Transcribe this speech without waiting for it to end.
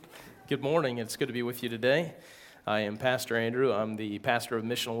Good morning. It's good to be with you today. I am Pastor Andrew. I'm the pastor of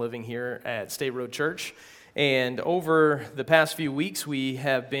Missional Living here at State Road Church. And over the past few weeks, we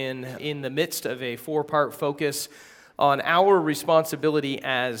have been in the midst of a four-part focus on our responsibility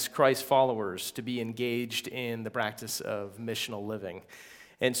as Christ followers to be engaged in the practice of missional living.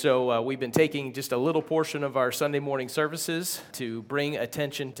 And so we've been taking just a little portion of our Sunday morning services to bring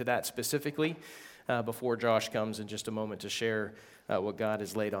attention to that specifically before Josh comes in just a moment to share what God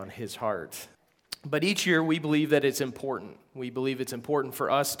has laid on his heart. But each year we believe that it's important. We believe it's important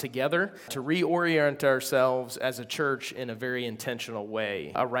for us together to reorient ourselves as a church in a very intentional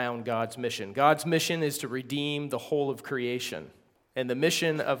way around God's mission. God's mission is to redeem the whole of creation. And the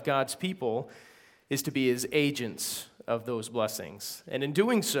mission of God's people is to be his agents of those blessings. And in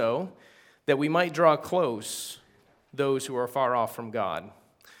doing so, that we might draw close those who are far off from God.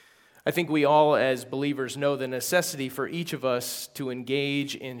 I think we all, as believers, know the necessity for each of us to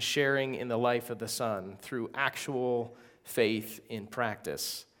engage in sharing in the life of the Son through actual faith in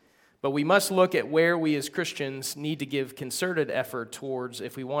practice. But we must look at where we as Christians need to give concerted effort towards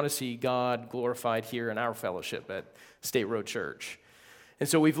if we want to see God glorified here in our fellowship at State Road Church. And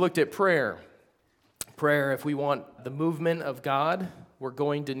so we've looked at prayer. Prayer, if we want the movement of God, we're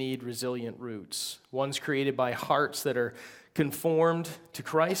going to need resilient roots, ones created by hearts that are conformed to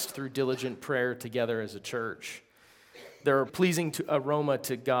Christ through diligent prayer together as a church. They're a pleasing aroma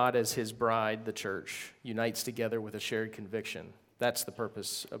to God as his bride, the church, unites together with a shared conviction. That's the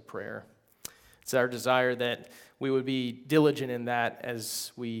purpose of prayer. It's our desire that we would be diligent in that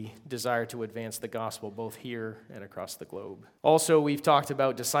as we desire to advance the gospel both here and across the globe. Also, we've talked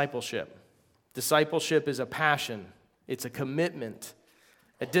about discipleship. Discipleship is a passion. It's a commitment,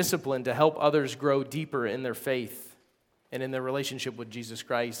 a discipline to help others grow deeper in their faith and in their relationship with Jesus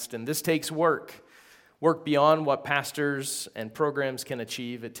Christ. And this takes work beyond what pastors and programs can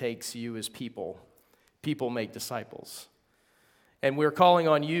achieve. It takes you as people. People make disciples. And we're calling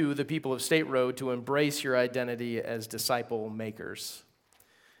on you, the people of State Road, to embrace your identity as disciple makers.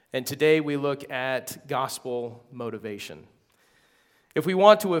 And today we look at gospel motivation. If we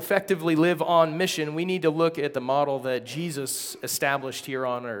want to effectively live on mission, we need to look at the model that Jesus established here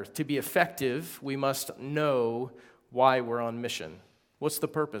on earth. To be effective, we must know why we're on mission. What's the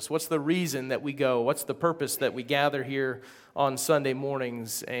purpose? What's the reason that we go? What's the purpose that we gather here on Sunday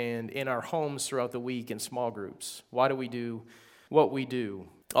mornings and in our homes throughout the week in small groups? Why do we do what we do?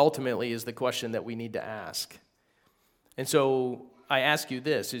 Ultimately is the question that we need to ask. And so I ask you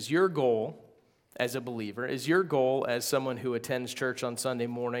this, is your goal as a believer, is your goal as someone who attends church on Sunday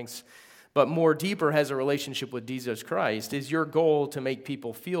mornings, but more deeper has a relationship with Jesus Christ, is your goal to make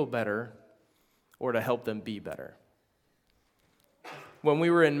people feel better or to help them be better? When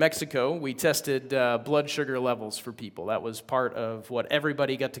we were in Mexico, we tested blood sugar levels for people. That was part of what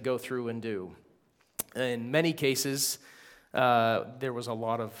everybody got to go through and do. In many cases, there was a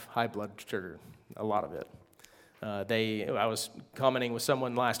lot of high blood sugar, a lot of it. I was commenting with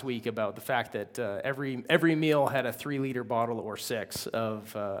someone last week about the fact that every meal had a 3-liter bottle or 6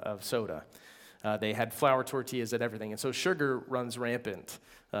 of soda. They had flour tortillas and everything. And so sugar runs rampant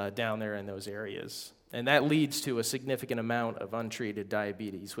down there in those areas. And that leads to a significant amount of untreated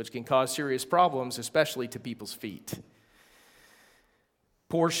diabetes, which can cause serious problems, especially to people's feet.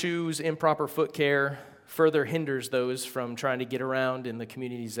 Poor shoes, improper foot care further hinders those from trying to get around in the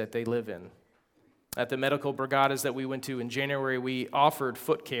communities that they live in. At the medical brigadas that we went to in January, we offered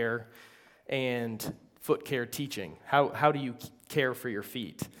foot care and foot care teaching. How do you care for your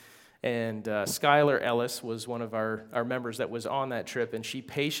feet? And Skylar Ellis was one of our members that was on that trip, and she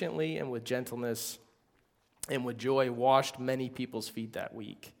patiently and with gentleness and with joy washed many people's feet that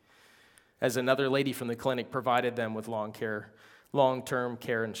week, as another lady from the clinic provided them with long-term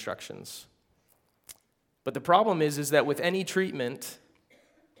care instructions. But the problem is that with any treatment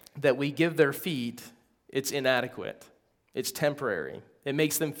that we give their feet, it's inadequate. It's temporary. It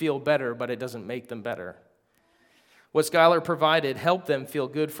makes them feel better, but it doesn't make them better. What Skylar provided helped them feel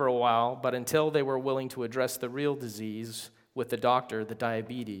good for a while, but until they were willing to address the real disease with the doctor, the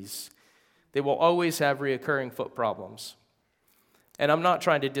diabetes, they will always have reoccurring foot problems. And I'm not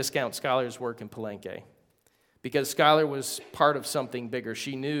trying to discount Skylar's work in Palenque, because Skylar was part of something bigger.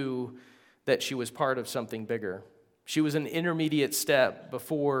 She knew that she was part of something bigger. She was an intermediate step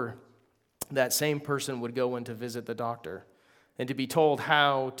before that same person would go in to visit the doctor and to be told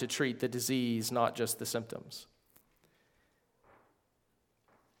how to treat the disease, not just the symptoms.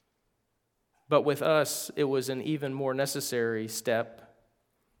 But with us, it was an even more necessary step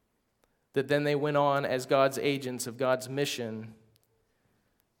that then they went on as God's agents of God's mission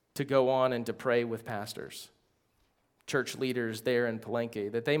to go on and to pray with pastors. church leaders there in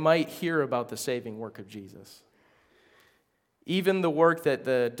Palenque, that they might hear about the saving work of Jesus. Even the work that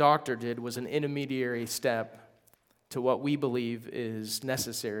the doctor did was an intermediary step to what we believe is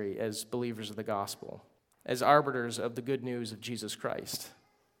necessary as believers of the gospel, as arbiters of the good news of Jesus Christ.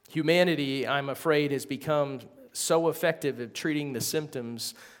 Humanity, I'm afraid, has become so effective at treating the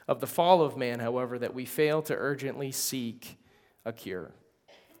symptoms of the fall of man, however, that we fail to urgently seek a cure,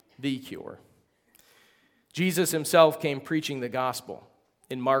 the cure. Jesus himself came preaching the gospel.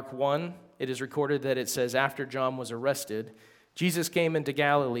 In Mark 1, it is recorded that it says, after John was arrested, Jesus came into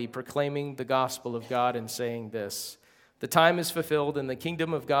Galilee proclaiming the gospel of God and saying this, the time is fulfilled and the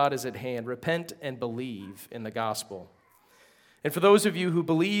kingdom of God is at hand. Repent and believe in the gospel. And for those of you who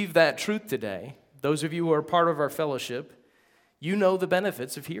believe that truth today, those of you who are part of our fellowship, you know the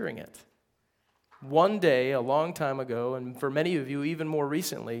benefits of hearing it. One day, a long time ago, and for many of you even more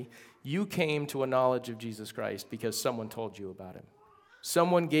recently, you came to a knowledge of Jesus Christ because someone told you about him.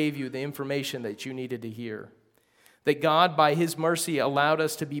 Someone gave you the information that you needed to hear. That God, by his mercy, allowed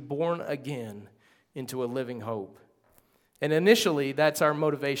us to be born again into a living hope. And initially, that's our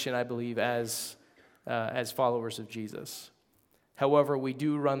motivation, I believe, as followers of Jesus. However, we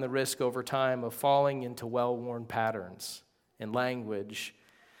do run the risk over time of falling into well-worn patterns and language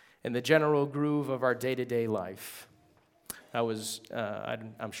and the general groove of our day-to-day life.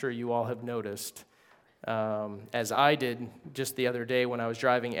 I'm sure you all have noticed, as I did just the other day when I was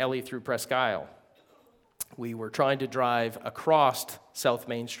driving Ellie through Presque Isle. We were trying to drive across South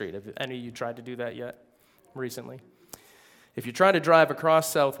Main Street. Have any of you tried to do that yet recently? If you try to drive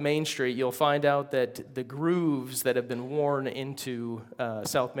across South Main Street, you'll find out that the grooves that have been worn into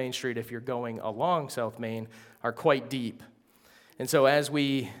South Main Street, if you're going along South Main, are quite deep. And so as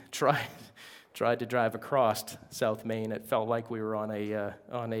we tried to drive across South Main, it felt like we were on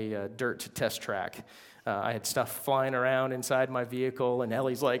a dirt test track. I had stuff flying around inside my vehicle, and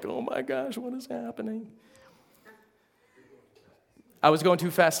Ellie's like, "Oh my gosh, what is happening?" I was going too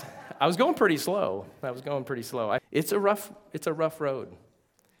fast. I was going pretty slow. It's a rough road.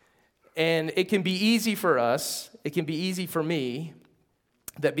 And it can be easy for us, it can be easy for me,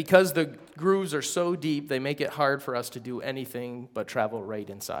 that because the grooves are so deep, they make it hard for us to do anything but travel right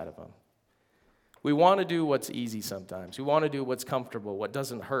inside of them. We want to do what's easy sometimes. We want to do what's comfortable, what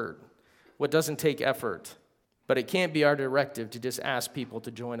doesn't hurt, what doesn't take effort. But it can't be our directive to just ask people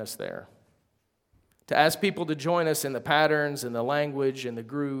to join us there. To ask people to join us in the patterns and the language and the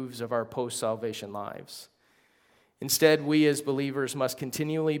grooves of our post-salvation lives. Instead, we as believers must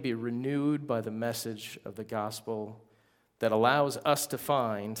continually be renewed by the message of the gospel that allows us to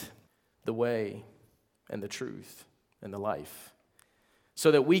find the way and the truth and the life,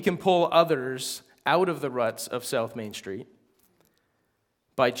 so that we can pull others out of the ruts of South Main Street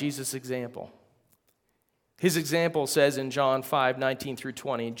by Jesus' example. His example says in John 5:19 through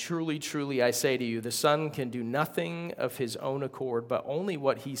 20, "Truly, truly, I say to you, the Son can do nothing of his own accord, but only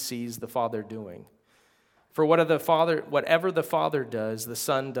what he sees the Father doing. For whatever the Father does, the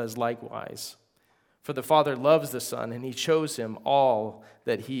Son does likewise. For the Father loves the Son, and he shows him all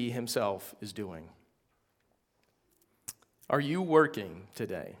that he himself is doing." Are you working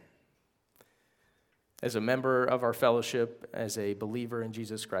today? As a member of our fellowship, as a believer in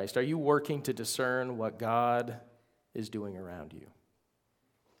Jesus Christ, are you working to discern what God is doing around you?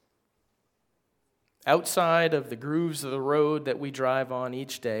 Outside of the grooves of the road that we drive on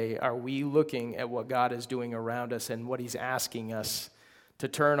each day, are we looking at what God is doing around us and what he's asking us to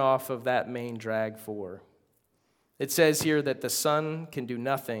turn off of that main drag for? It says here that the Son can do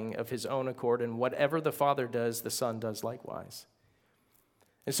nothing of his own accord, and whatever the Father does, the Son does likewise.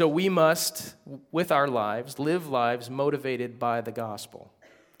 And so we must, with our lives, live lives motivated by the gospel.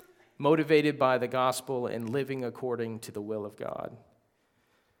 Motivated by the gospel and living according to the will of God.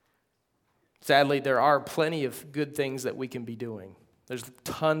 Sadly, there are plenty of good things that we can be doing. There's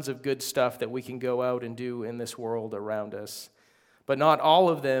tons of good stuff that we can go out and do in this world around us. But not all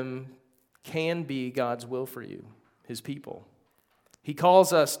of them can be God's will for you, his people. He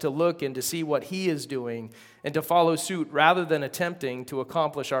calls us to look and to see what he is doing and to follow suit rather than attempting to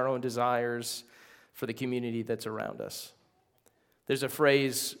accomplish our own desires for the community that's around us. There's a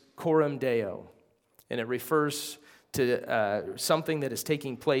phrase, coram Deo, and it refers to something that is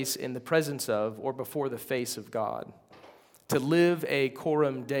taking place in the presence of or before the face of God. To live a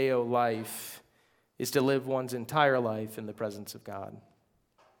coram Deo life is to live one's entire life in the presence of God,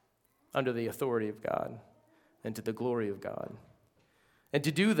 under the authority of God, and to the glory of God. And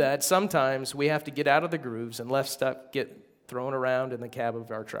to do that, sometimes we have to get out of the grooves and let stuff get thrown around in the cab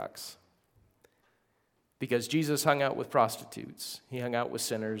of our trucks. Because Jesus hung out with prostitutes, he hung out with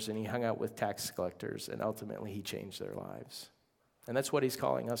sinners, and he hung out with tax collectors, and ultimately he changed their lives. And that's what he's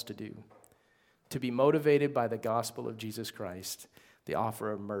calling us to do, to be motivated by the gospel of Jesus Christ, the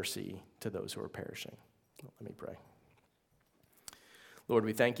offer of mercy to those who are perishing. Let me pray. Lord,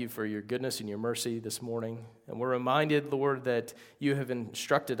 we thank you for your goodness and your mercy this morning. And we're reminded, Lord, that you have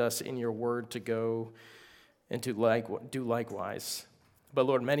instructed us in your word to go and to do likewise. But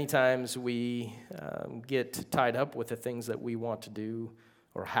Lord, many times we get tied up with the things that we want to do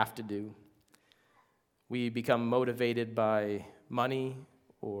or have to do. We become motivated by money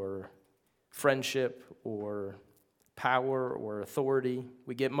or friendship or power or authority.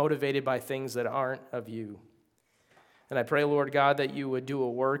 We get motivated by things that aren't of you. And I pray, Lord God, that you would do a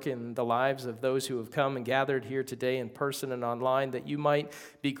work in the lives of those who have come and gathered here today in person and online, that you might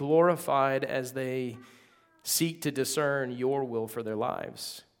be glorified as they seek to discern your will for their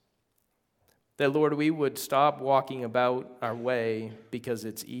lives. That, Lord, we would stop walking about our way because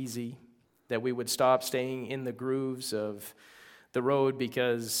it's easy, that we would stop staying in the grooves of the road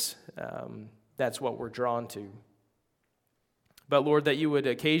because that's what we're drawn to. But, Lord, that you would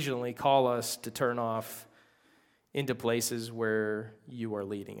occasionally call us to turn off into places where you are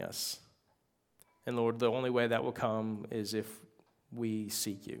leading us. And Lord, the only way that will come is if we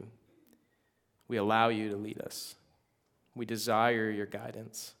seek you. We allow you to lead us. We desire your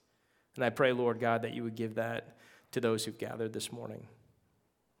guidance. And I pray, Lord God, that you would give that to those who've gathered this morning.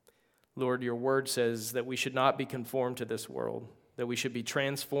 Lord, your word says that we should not be conformed to this world, that we should be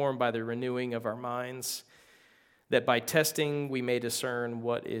transformed by the renewing of our minds, that by testing we may discern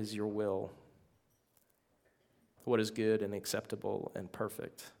what is your will, what is good and acceptable and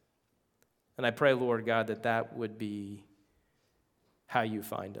perfect. And I pray, Lord God, that that would be how you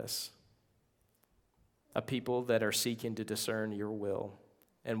find us. A people that are seeking to discern your will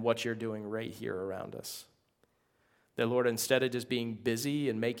and what you're doing right here around us. That, Lord, instead of just being busy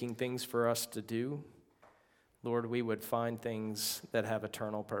and making things for us to do, Lord, we would find things that have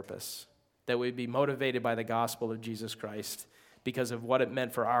eternal purpose. That we'd be motivated by the gospel of Jesus Christ because of what it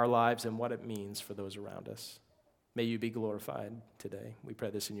meant for our lives and what it means for those around us. May you be glorified today. We pray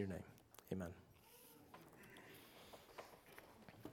this in your name. Amen.